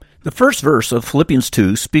The first verse of Philippians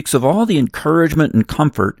 2 speaks of all the encouragement and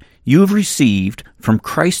comfort you have received from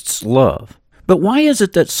Christ's love. But why is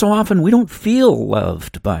it that so often we don't feel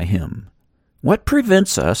loved by Him? What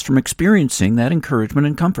prevents us from experiencing that encouragement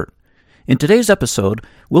and comfort? In today's episode,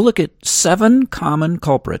 we'll look at 7 common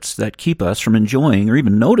culprits that keep us from enjoying or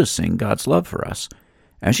even noticing God's love for us.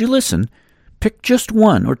 As you listen, pick just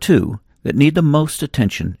 1 or 2 that need the most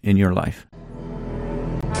attention in your life.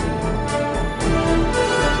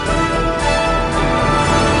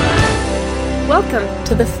 Welcome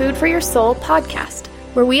to the Food for Your Soul podcast,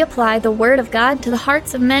 where we apply the Word of God to the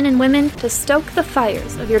hearts of men and women to stoke the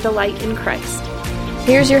fires of your delight in Christ.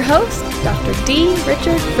 Here's your host, Dr. D.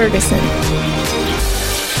 Richard Ferguson.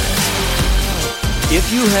 If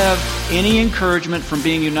you have any encouragement from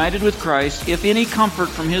being united with Christ, if any comfort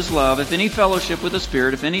from His love, if any fellowship with the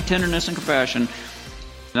Spirit, if any tenderness and compassion,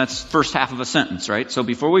 that's the first half of a sentence, right? So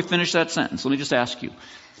before we finish that sentence, let me just ask you,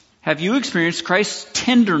 have you experienced Christ's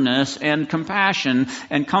tenderness and compassion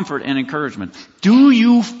and comfort and encouragement? Do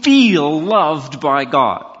you feel loved by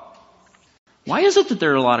God? Why is it that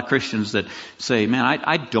there are a lot of Christians that say, man,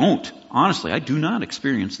 I don't. Honestly, I do not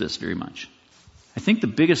experience this very much. I think the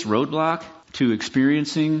biggest roadblock to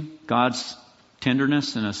experiencing God's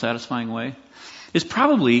tenderness in a satisfying way is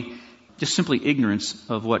probably just simply ignorance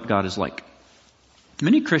of what God is like.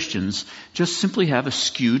 Many Christians just simply have a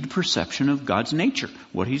skewed perception of God's nature,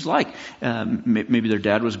 what He's like. Maybe their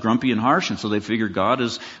dad was grumpy and harsh, and so they figure God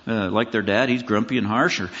is like their dad. He's grumpy and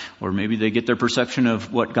harsh. Or maybe they get their perception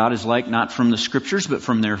of what God is like not from the Scriptures, but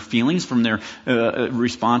from their feelings, from their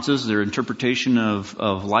responses, their interpretation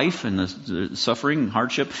of life, and the suffering and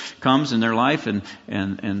hardship comes in their life,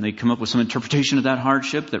 and they come up with some interpretation of that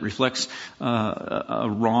hardship that reflects a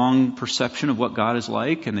wrong perception of what God is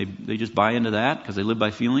like, and they just buy into that because they live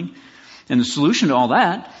by feeling. And the solution to all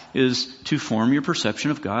that is to form your perception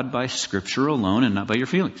of God by Scripture alone and not by your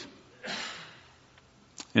feelings.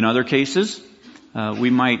 In other cases, we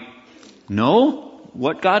might know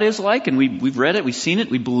what God is like, and we've read it, we've seen it,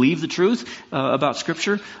 we believe the truth about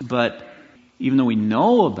Scripture, but even though we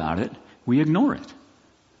know about it, we ignore it.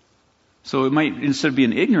 So it might, instead of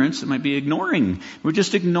being ignorance, it might be ignoring. We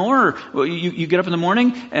just ignore. You get up in the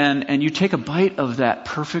morning and you take a bite of that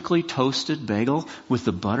perfectly toasted bagel with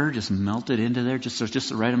the butter just melted into there. There's just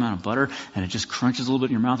the right amount of butter, and it just crunches a little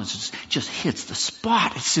bit in your mouth. It just hits the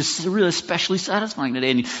spot. It's just really especially satisfying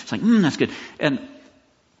today. And it's like, that's good. And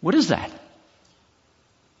what is that?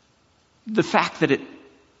 The fact that it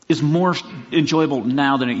is more enjoyable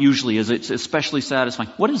now than it usually is. It's especially satisfying.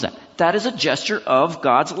 What is that? That is a gesture of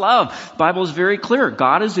God's love. The Bible is very clear.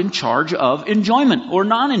 God is in charge of enjoyment or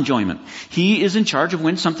non-enjoyment. He is in charge of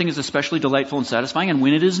when something is especially delightful and satisfying and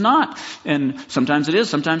when it is not. And sometimes it is,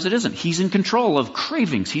 sometimes it isn't. He's in control of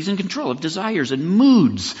cravings. He's in control of desires and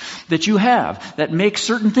moods that you have that make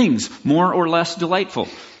certain things more or less delightful.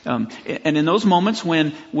 And in those moments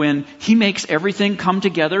when He makes everything come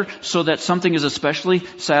together so that something is especially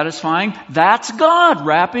satisfying, that's God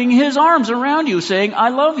wrapping His arms around you saying, I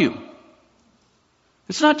love you.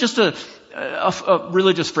 It's not just a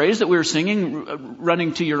religious phrase that we were singing,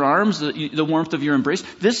 running to your arms, the warmth of your embrace.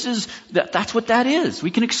 That's what that is. We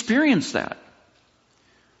can experience that.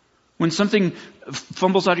 When something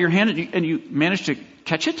fumbles out of your hand and you manage to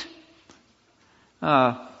catch it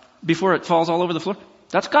before it falls all over the floor,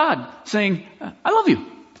 that's God saying, I love you.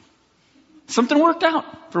 Something worked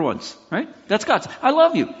out for once, right? That's God. I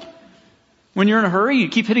love you. When you're in a hurry, you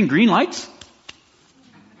keep hitting green lights.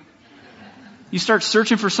 You start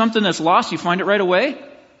searching for something that's lost, you find it right away.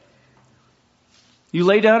 You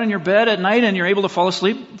lay down in your bed at night and you're able to fall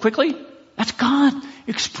asleep quickly. That's God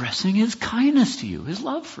expressing His kindness to you, His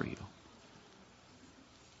love for you.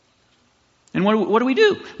 And what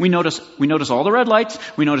do? We notice all the red lights.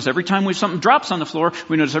 We notice every time something drops on the floor.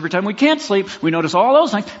 We notice every time we can't sleep. We notice all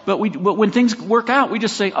those things. But when things work out, we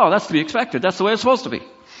just say, oh, that's to be expected. That's the way it's supposed to be.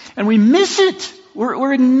 And we miss it.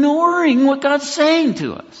 We're ignoring what God's saying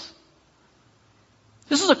to us.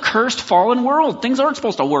 This is a cursed, fallen world. Things aren't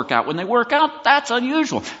supposed to work out. When they work out, that's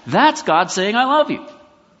unusual. That's God saying, I love you.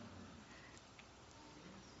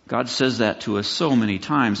 God says that to us so many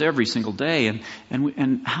times, every single day,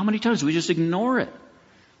 and how many times do we just ignore it?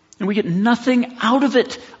 And we get nothing out of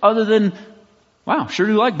it other than, wow, sure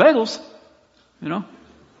do like bagels,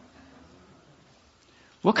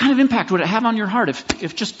 What kind of impact would it have on your heart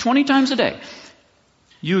if just 20 times a day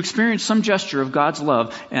you experienced some gesture of God's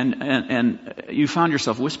love and you found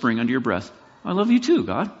yourself whispering under your breath, I love you too,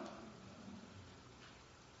 God?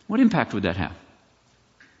 What impact would that have?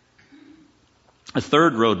 A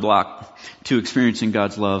third roadblock to experiencing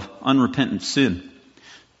God's love, unrepentant sin.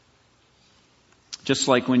 Just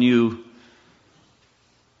like when you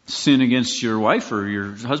sin against your wife or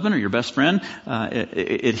your husband or your best friend,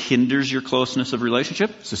 it hinders your closeness of relationship.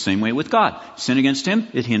 It's the same way with God. Sin against Him,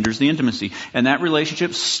 it hinders the intimacy. And that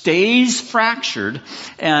relationship stays fractured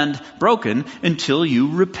and broken until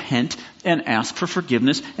you repent and ask for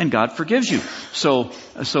forgiveness, and God forgives you. So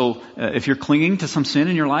if you're clinging to some sin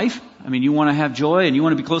in your life, I mean, you want to have joy and you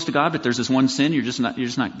want to be close to God, but there's this one sin, you're just not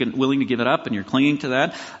willing to give it up, and you're clinging to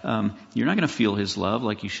that, you're not going to feel His love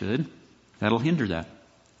like you should. That'll hinder that.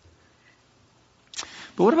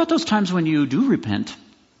 But what about those times when you do repent?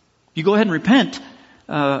 You go ahead and repent.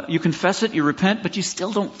 You confess it, you repent, but you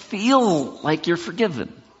still don't feel like you're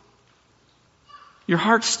forgiven. Your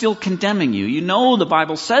heart's still condemning you. You know the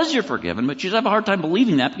Bible says you're forgiven, but you have a hard time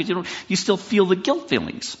believing that because you still feel the guilt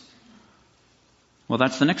feelings. Well,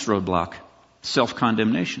 that's the next roadblock,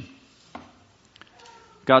 self-condemnation.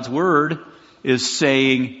 God's Word is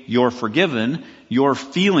saying you're forgiven. Your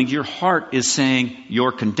feelings, your heart is saying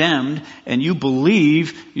you're condemned, and you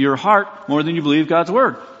believe your heart more than you believe God's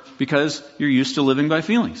Word because you're used to living by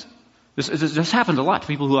feelings. This happens a lot to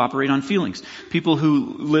people who operate on feelings. People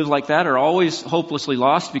who live like that are always hopelessly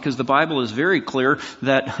lost because the Bible is very clear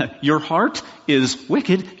that your heart is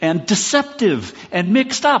wicked and deceptive and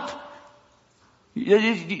mixed up.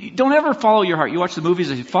 Don't ever follow your heart. You watch the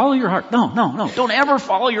movies and say, follow your heart. No. Don't ever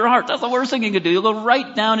follow your heart. That's the worst thing you could do. You'll go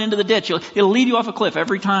right down into the ditch. It'll lead you off a cliff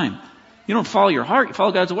every time. You don't follow your heart. You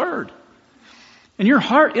follow God's Word. And your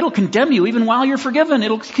heart, it'll condemn you even while you're forgiven.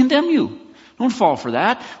 It'll condemn you. Don't fall for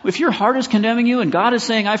that. If your heart is condemning you and God is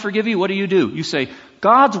saying, I forgive you, what do? You say,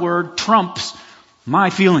 God's Word trumps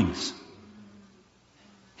my feelings.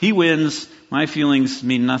 He wins. My feelings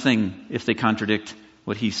mean nothing if they contradict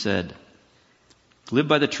what He said. Live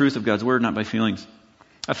by the truth of God's Word, not by feelings.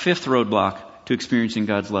 A fifth roadblock to experiencing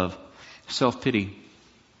God's love, self-pity.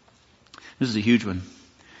 This is a huge one.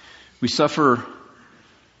 We suffer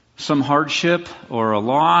some hardship or a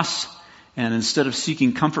loss, and instead of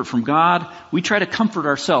seeking comfort from God, we try to comfort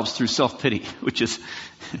ourselves through self-pity, which is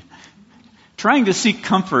trying to seek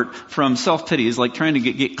comfort from self-pity is like trying to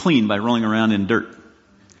get clean by rolling around in dirt.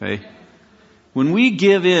 Okay? When we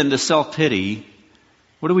give in to self-pity,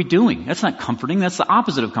 what are we doing? That's not comforting. That's the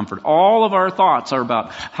opposite of comfort. All of our thoughts are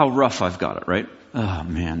about how rough I've got it, right? Oh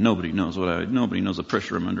man, nobody knows the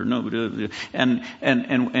pressure I'm under. Nobody, and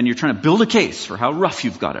you're trying to build a case for how rough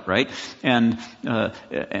you've got it, right?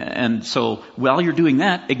 And so while you're doing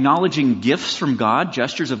that, acknowledging gifts from God,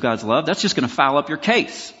 gestures of God's love, that's just going to foul up your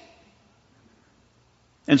case.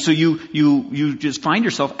 And so you just find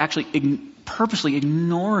yourself actually purposely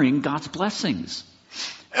ignoring God's blessings.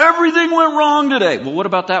 Everything went wrong today. Well, what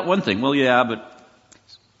about that one thing? Well, yeah, but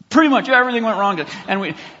pretty much everything went wrong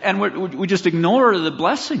today. And we just ignore the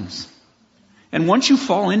blessings. And once you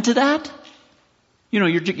fall into that,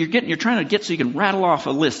 you're trying to get so you can rattle off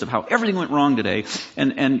a list of how everything went wrong today.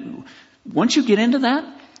 And once you get into that,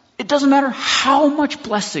 it doesn't matter how much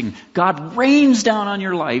blessing God rains down on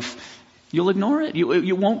your life, you'll ignore it.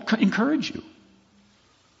 You won't encourage you.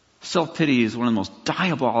 Self-pity is one of the most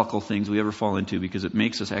diabolical things we ever fall into because it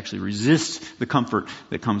makes us actually resist the comfort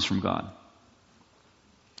that comes from God.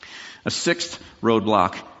 A sixth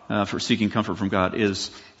roadblock for seeking comfort from God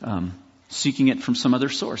is seeking it from some other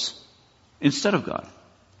source instead of God.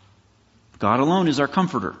 God alone is our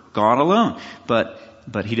comforter. God alone. But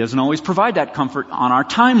He doesn't always provide that comfort on our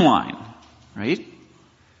timeline, right?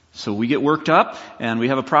 So we get worked up and we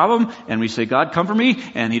have a problem and we say, God, comfort me,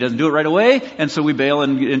 and He doesn't do it right away, and so we bail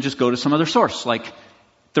and just go to some other source, like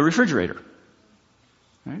the refrigerator,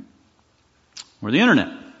 right? Or the internet,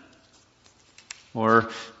 or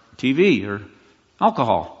TV, or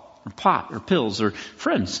alcohol, or pot, or pills, or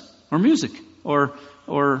friends, or music, or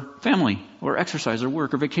family, or exercise, or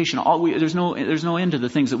work, or vacation. There's no end to the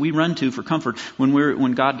things that we run to for comfort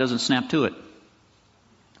when God doesn't snap to it.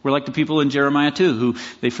 We're like the people in Jeremiah 2 who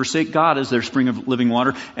they forsake God as their spring of living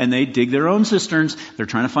water and they dig their own cisterns. They're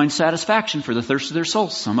trying to find satisfaction for the thirst of their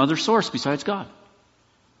souls, some other source besides God.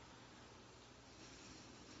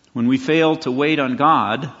 When we fail to wait on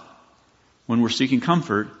God, when we're seeking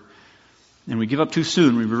comfort, and we give up too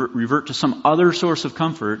soon, we revert to some other source of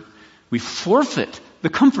comfort, we forfeit the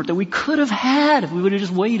comfort that we could have had if we would have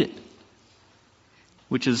just waited.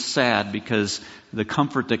 Which is sad because the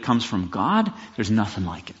comfort that comes from God, there's nothing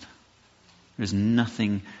like it. There's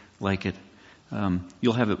nothing like it.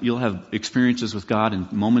 You'll have experiences with God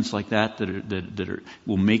and moments like that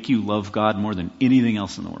will make you love God more than anything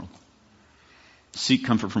else in the world. Seek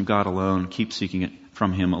comfort from God alone. Keep seeking it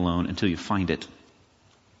from Him alone until you find it.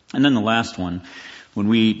 And then the last one, when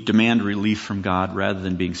we demand relief from God rather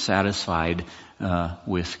than being satisfied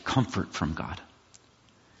with comfort from God.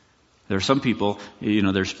 There are some people,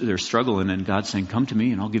 they're struggling, and God's saying, come to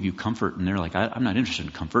me and I'll give you comfort. And they're like, I'm not interested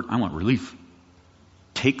in comfort. I want relief.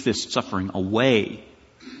 Take this suffering away.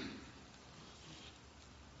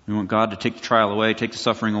 We want God to take the trial away, take the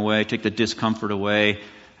suffering away, take the discomfort away.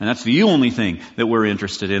 And that's the only thing that we're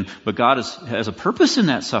interested in. But God has a purpose in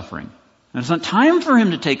that suffering. And it's not time for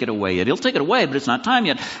Him to take it away yet. He'll take it away, but it's not time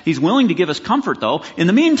yet. He's willing to give us comfort, though, in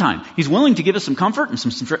the meantime. He's willing to give us some comfort and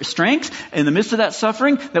some strength in the midst of that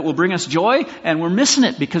suffering that will bring us joy, and we're missing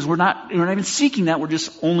it because we're not even seeking that.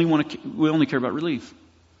 We only care about relief.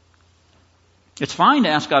 It's fine to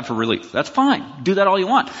ask God for relief. That's fine. Do that all you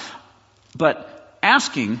want. But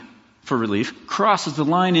asking for relief crosses the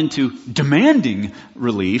line into demanding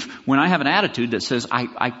relief when I have an attitude that says,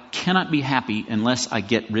 I cannot be happy unless I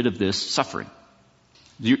get rid of this suffering.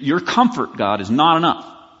 Your comfort, God, is not enough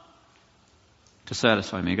to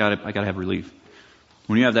satisfy me. I got to have relief.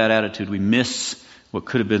 When you have that attitude, we miss what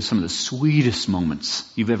could have been some of the sweetest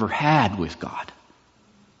moments you've ever had with God.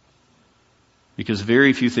 Because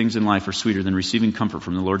very few things in life are sweeter than receiving comfort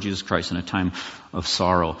from the Lord Jesus Christ in a time of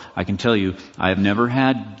sorrow. I can tell you, I have never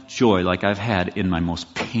had joy like I've had in my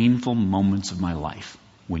most painful moments of my life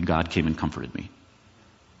when God came and comforted me.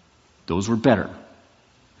 Those were better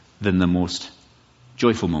than the most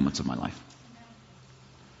joyful moments of my life.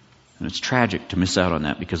 And it's tragic to miss out on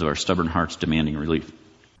that because of our stubborn hearts demanding relief.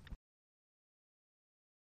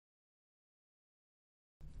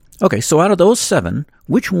 Okay, so out of those 7,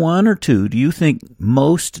 which one or two do you think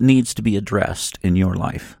most needs to be addressed in your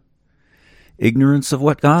life? Ignorance of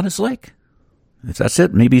what God is like? If that's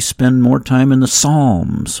it, maybe spend more time in the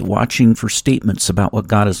Psalms, watching for statements about what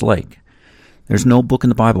God is like. There's no book in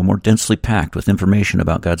the Bible more densely packed with information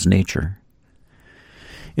about God's nature.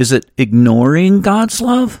 Is it ignoring God's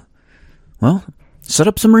love? Well, set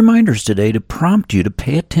up some reminders today to prompt you to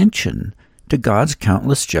pay attention to God's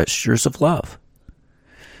countless gestures of love.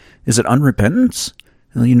 Is it unrepentance?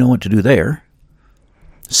 Well, you know what to do there.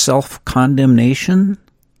 Self-condemnation?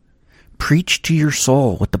 Preach to your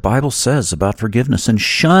soul what the Bible says about forgiveness and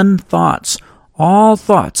shun thoughts, all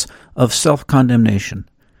thoughts of self-condemnation.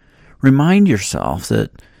 Remind yourself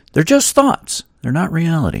that they're just thoughts. They're not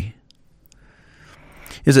reality.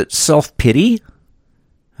 Is it self-pity?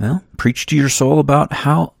 Well, preach to your soul about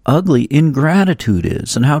how ugly ingratitude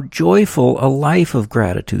is and how joyful a life of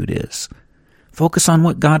gratitude is. Focus on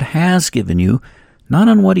what God has given you, not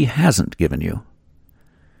on what He hasn't given you.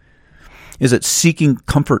 Is it seeking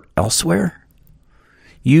comfort elsewhere?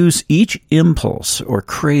 Use each impulse or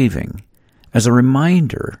craving as a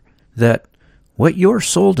reminder that what your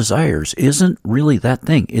soul desires isn't really that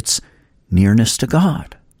thing. It's nearness to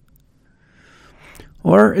God.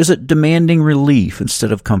 Or is it demanding relief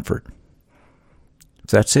instead of comfort?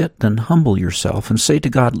 If that's it, then humble yourself and say to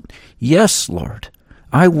God, "Yes, Lord,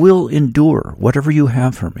 I will endure whatever you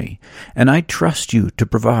have for me, and I trust you to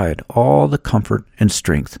provide all the comfort and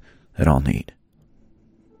strength that I'll need."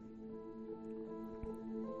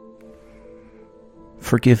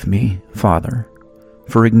 Forgive me, Father,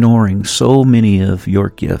 for ignoring so many of your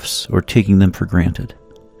gifts or taking them for granted.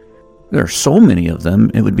 There are so many of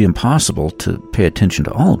them, it would be impossible to pay attention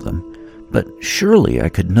to all of them, but surely I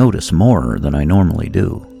could notice more than I normally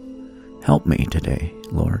do. Help me today,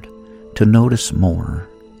 Lord, to notice more.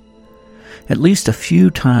 At least a few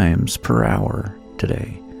times per hour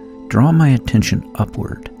today, draw my attention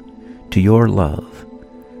upward to your love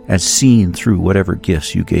as seen through whatever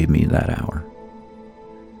gifts you gave me that hour.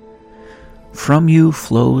 From you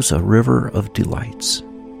flows a river of delights.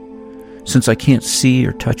 Since I can't see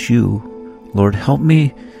or touch you, Lord, help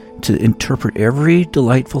me to interpret every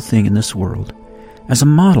delightful thing in this world as a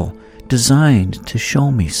model designed to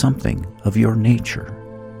show me something of your nature.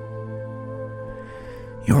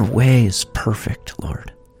 Your way is perfect,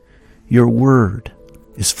 Lord. Your word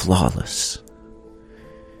is flawless.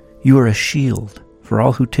 You are a shield for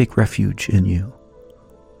all who take refuge in you.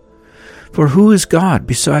 For who is God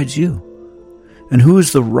besides you? And who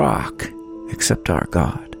is the rock except our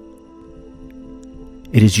God?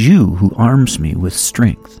 It is you who arms me with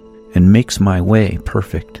strength and makes my way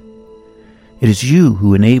perfect. It is you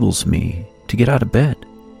who enables me to get out of bed.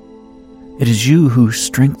 It is you who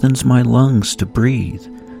strengthens my lungs to breathe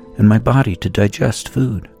and my body to digest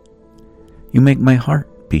food. You make my heart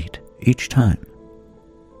beat each time.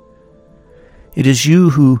 It is you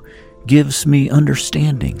who gives me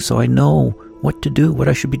understanding so I know what to do, what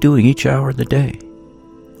I should be doing each hour of the day,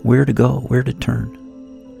 where to go, where to turn.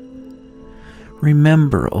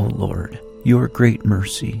 Remember, O Lord, your great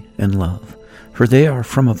mercy and love, for they are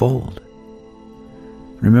from of old.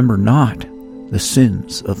 Remember not the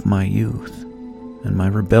sins of my youth and my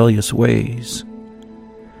rebellious ways.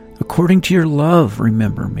 According to your love,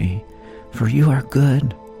 remember me, for you are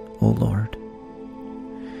good, O Lord.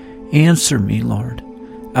 Answer me, Lord,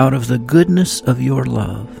 out of the goodness of your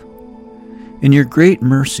love. In your great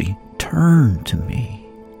mercy, turn to me.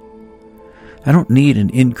 I don't need an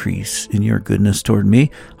increase in your goodness toward me.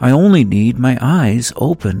 I only need my eyes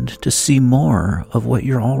opened to see more of what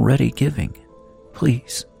you're already giving.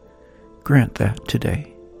 Please, grant that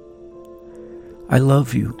today. I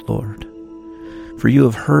love you, Lord, for you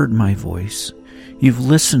have heard my voice. You've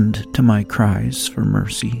listened to my cries for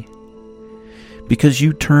mercy. Because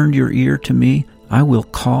you turned your ear to me, I will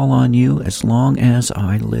call on you as long as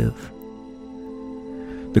I live.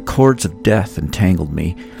 The cords of death entangled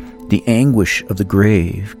me. The anguish of the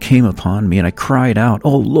grave came upon me, and I cried out,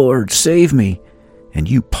 "O Lord, save me!" And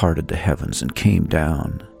you parted the heavens and came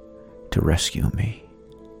down to rescue me.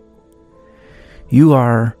 You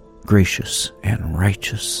are gracious and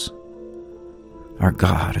righteous. Our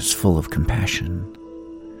God is full of compassion.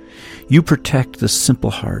 You protect the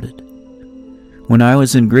simple-hearted. When I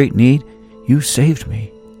was in great need, you saved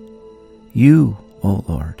me. You, O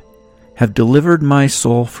Lord, have delivered my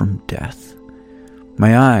soul from death,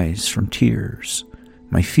 my eyes from tears,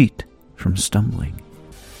 my feet from stumbling,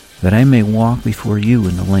 that I may walk before you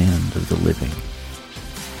in the land of the living.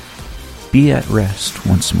 Be at rest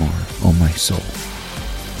once more, O my soul,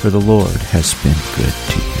 for the Lord has been good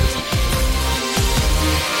to you.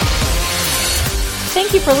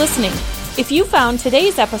 Thank you for listening. If you found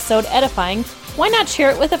today's episode edifying, why not share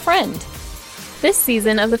it with a friend? This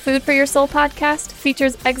season of the Food for Your Soul podcast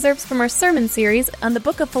features excerpts from our sermon series on the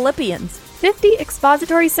book of Philippians, 50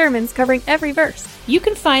 expository sermons covering every verse. You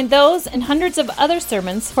can find those and hundreds of other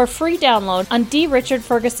sermons for free download on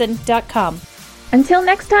drichardferguson.com. Until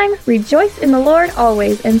next time, rejoice in the Lord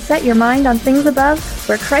always and set your mind on things above,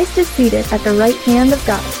 where Christ is seated at the right hand of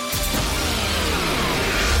God.